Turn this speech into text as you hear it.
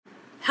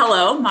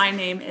Hello, my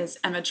name is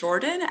Emma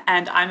Jordan,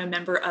 and I'm a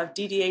member of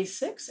DDA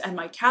 6, and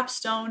my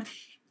capstone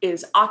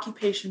is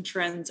occupation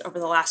trends over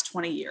the last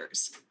 20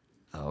 years.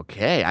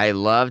 Okay, I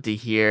love to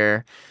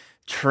hear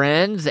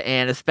trends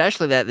and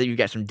especially that you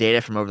got some data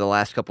from over the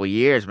last couple of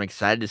years. I'm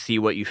excited to see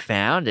what you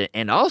found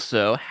and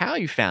also how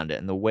you found it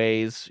and the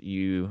ways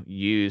you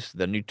use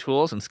the new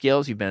tools and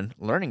skills you've been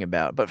learning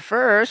about. But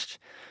first,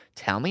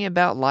 tell me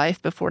about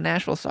life before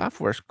Nashville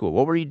Software School.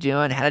 What were you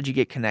doing? How did you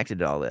get connected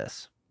to all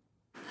this?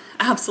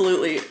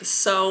 Absolutely.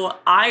 So,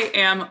 I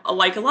am,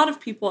 like a lot of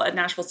people at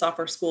Nashville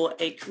Software School,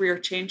 a career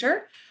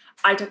changer.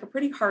 I took a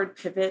pretty hard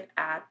pivot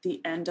at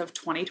the end of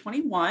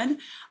 2021.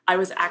 I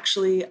was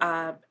actually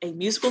a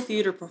musical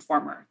theater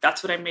performer.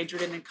 That's what I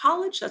majored in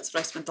college. That's what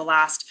I spent the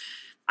last,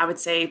 I would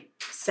say,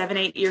 7,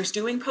 8 years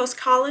doing post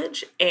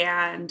college.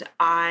 And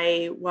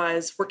I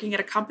was working at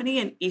a company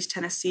in East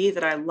Tennessee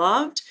that I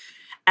loved.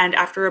 And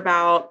after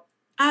about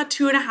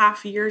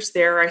 2.5 years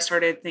there, I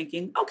started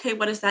thinking, okay,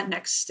 what is that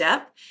next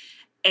step?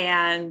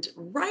 And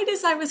right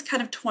as I was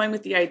kind of toying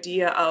with the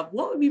idea of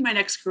what would be my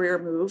next career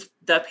move,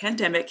 the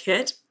pandemic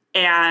hit.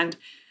 And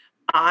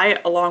I,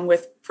 along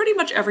with pretty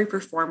much every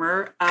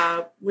performer,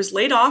 was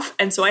laid off.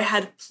 And so I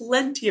had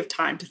plenty of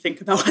time to think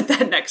about what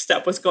that next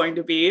step was going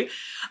to be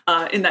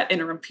in that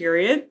interim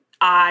period.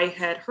 I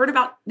had heard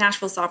about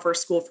Nashville Software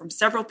School from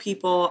several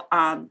people,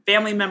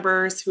 family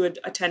members who had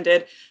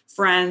attended,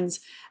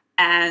 friends,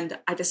 and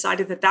I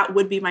decided that that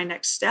would be my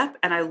next step.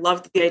 And I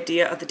loved the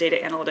idea of the data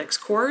analytics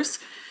course.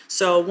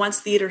 So once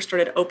theater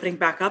started opening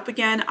back up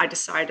again, I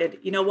decided,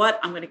 you know what,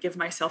 I'm going to give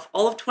myself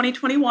all of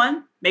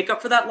 2021, make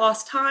up for that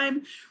lost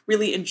time,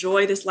 really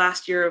enjoy this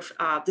last year of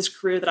this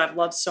career that I've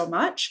loved so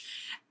much.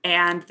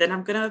 And then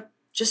I'm going to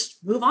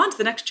just move on to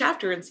the next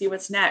chapter and see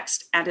what's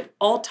next. And it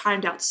all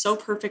timed out so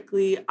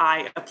perfectly.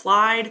 I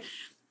applied,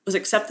 was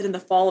accepted in the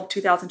fall of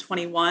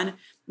 2021.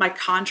 My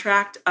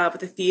contract with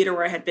the theater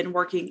where I had been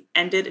working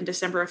ended in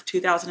December of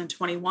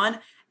 2021.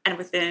 And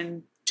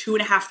within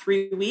 2.5,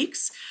 3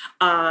 weeks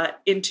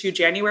into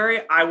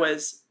January, I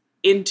was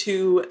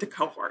into the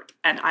cohort,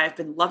 and I've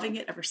been loving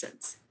it ever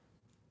since.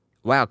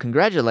 Wow,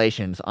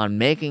 congratulations on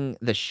making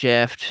the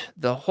shift.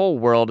 The whole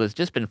world has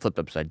just been flipped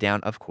upside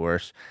down, of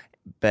course.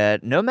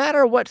 But no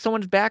matter what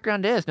someone's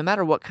background is, no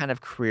matter what kind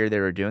of career they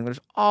were doing, there's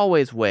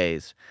always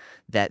ways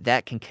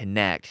that can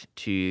connect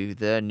to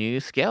the new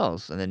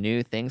skills and the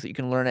new things that you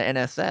can learn at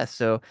NSS.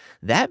 So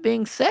that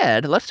being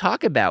said, let's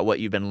talk about what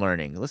you've been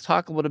learning. Let's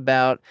talk a little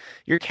about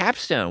your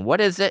capstone.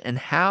 What is it and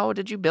how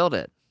did you build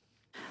it?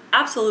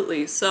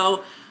 Absolutely.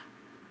 So,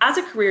 as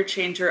a career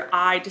changer,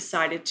 I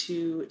decided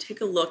to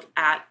take a look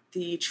at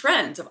the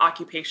trends of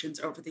occupations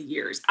over the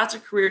years. As a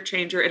career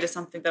changer, it is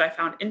something that I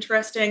found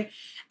interesting.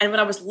 And when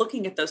I was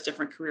looking at those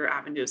different career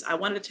avenues, I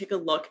wanted to take a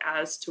look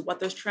as to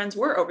what those trends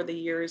were over the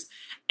years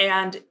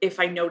and if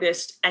I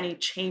noticed any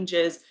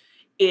changes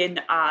in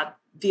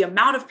the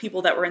amount of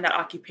people that were in that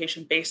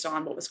occupation based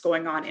on what was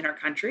going on in our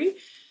country.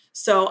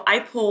 So I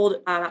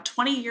pulled about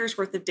 20 years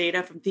worth of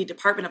data from the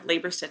Department of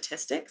Labor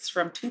Statistics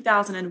from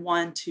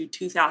 2001 to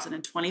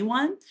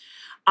 2021.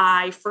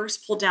 I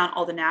first pulled down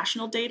all the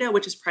national data,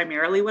 which is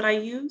primarily what I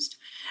used.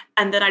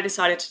 And then I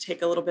decided to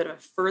take a little bit of a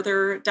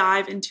further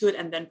dive into it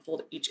and then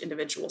pulled each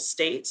individual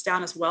states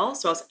down as well.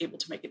 So I was able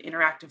to make an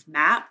interactive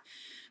map.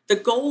 The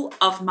goal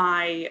of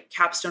my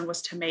capstone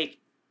was to make,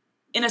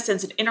 in a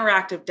sense, an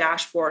interactive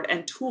dashboard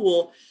and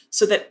tool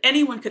so that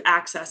anyone could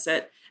access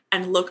it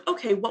and look,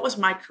 okay, what is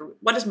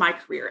my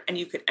career? And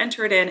you could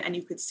enter it in and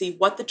you could see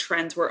what the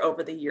trends were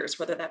over the years,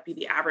 whether that be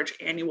the average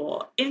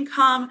annual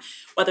income,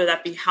 whether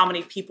that be how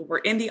many people were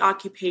in the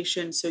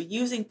occupation. So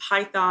using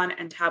Python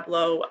and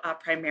Tableau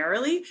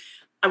primarily,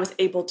 I was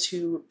able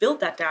to build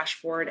that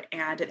dashboard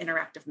and an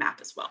interactive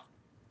map as well.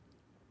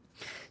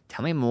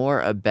 Tell me more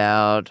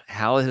about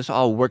how this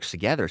all works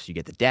together. So you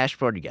get the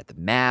dashboard, you get the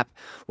map.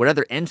 What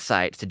other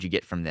insights did you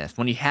get from this?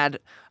 When you had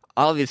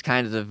all of these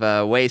kinds of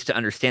ways to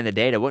understand the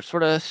data, what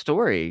sort of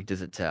story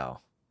does it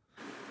tell?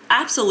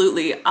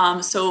 Absolutely.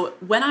 So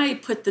when I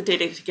put the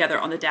data together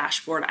on the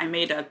dashboard, I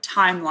made a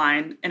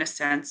timeline, in a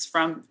sense,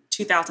 from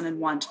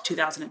 2001 to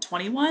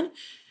 2021.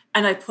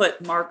 And I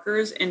put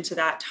markers into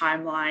that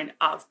timeline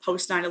of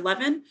post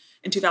 9/11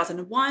 in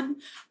 2001,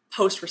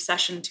 post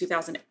recession in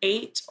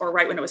 2008, or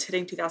right when it was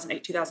hitting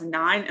 2008,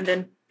 2009, and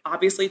then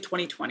obviously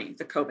 2020,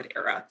 the COVID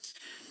era.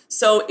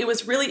 So it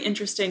was really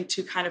interesting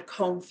to kind of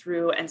comb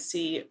through and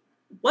see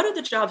what are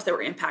the jobs that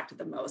were impacted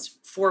the most.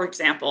 For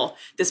example,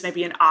 this may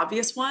be an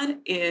obvious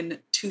one. In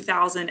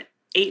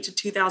 2008 to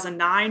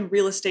 2009,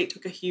 real estate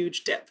took a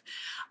huge dip.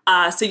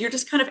 So you're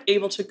just kind of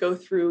able to go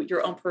through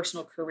your own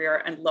personal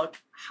career and look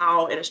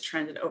how it has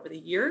trended over the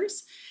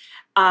years.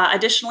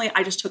 Additionally,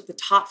 I just took the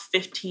top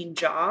 15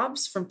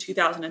 jobs from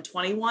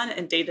 2021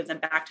 and dated them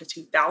back to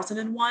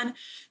 2001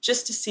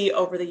 just to see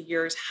over the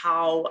years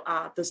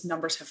how those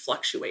numbers have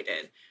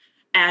fluctuated.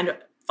 And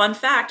fun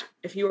fact,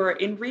 if you are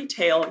in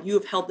retail, you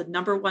have held the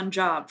number one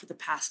job for the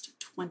past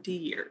 20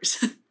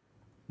 years.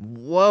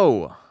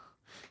 Whoa.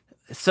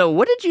 So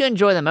what did you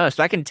enjoy the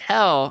most? I can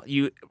tell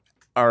you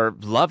are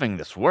loving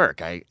this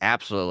work.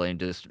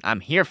 I'm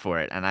here for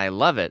it and I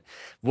love it.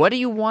 What are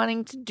you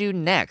wanting to do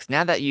next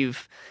now that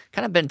you've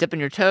kind of been dipping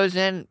your toes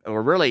in,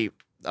 or really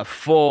a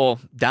full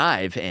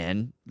dive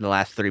in the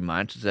last 3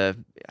 months? I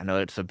know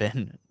it's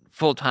been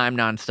full time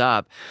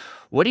nonstop.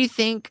 What do you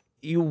think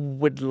you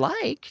would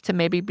like to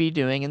maybe be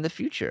doing in the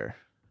future?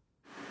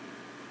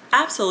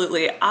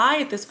 Absolutely.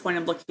 At this point,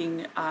 I'm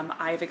looking,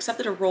 I've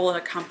accepted a role in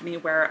a company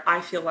where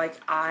I feel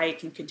like I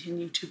can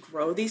continue to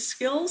grow these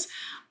skills.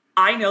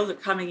 I know that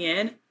coming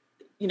in,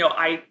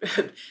 I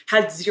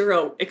had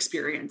zero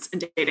experience in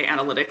data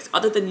analytics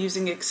other than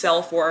using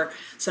Excel for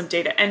some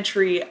data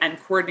entry and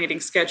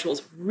coordinating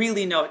schedules,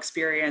 really no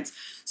experience.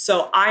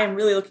 So I am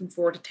really looking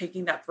forward to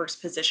taking that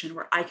first position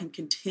where I can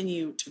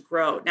continue to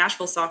grow.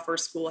 Nashville Software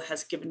School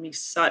has given me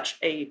such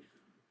a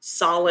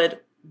solid,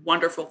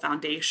 wonderful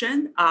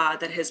foundation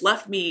that has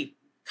left me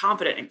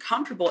confident and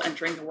comfortable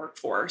entering the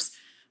workforce.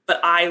 But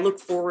I look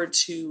forward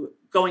to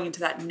going into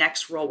that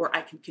next role where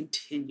I can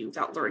continue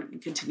that learning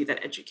and continue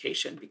that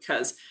education,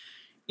 because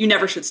you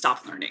never should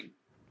stop learning.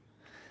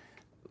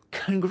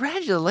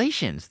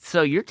 Congratulations.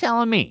 So you're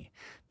telling me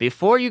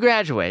before you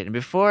graduate and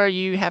before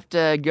you have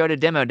to go to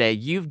demo day,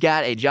 you've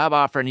got a job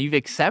offer and you've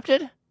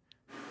accepted?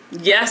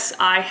 Yes,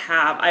 I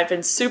have. I've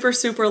been super,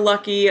 super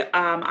lucky.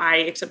 I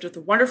accepted with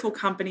a wonderful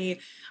company.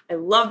 I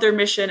love their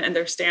mission and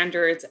their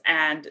standards,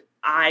 and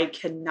I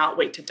cannot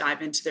wait to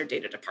dive into their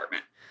data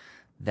department.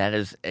 That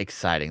is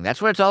exciting.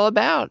 That's what it's all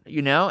about,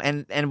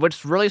 And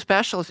what's really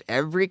special is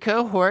every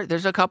cohort,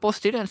 there's a couple of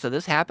students that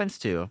this happens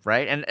to,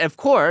 right? And of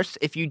course,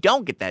 if you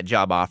don't get that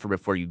job offer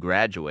before you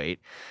graduate,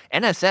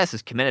 NSS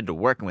is committed to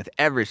working with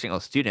every single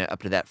student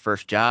up to that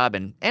first job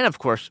and of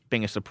course,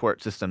 being a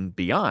support system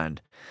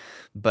beyond.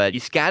 But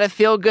you just gotta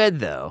feel good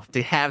though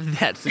to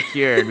have that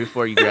secured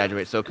before you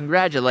graduate. So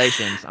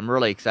congratulations. I'm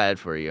really excited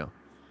for you.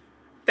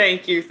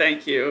 Thank you.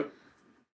 Thank you.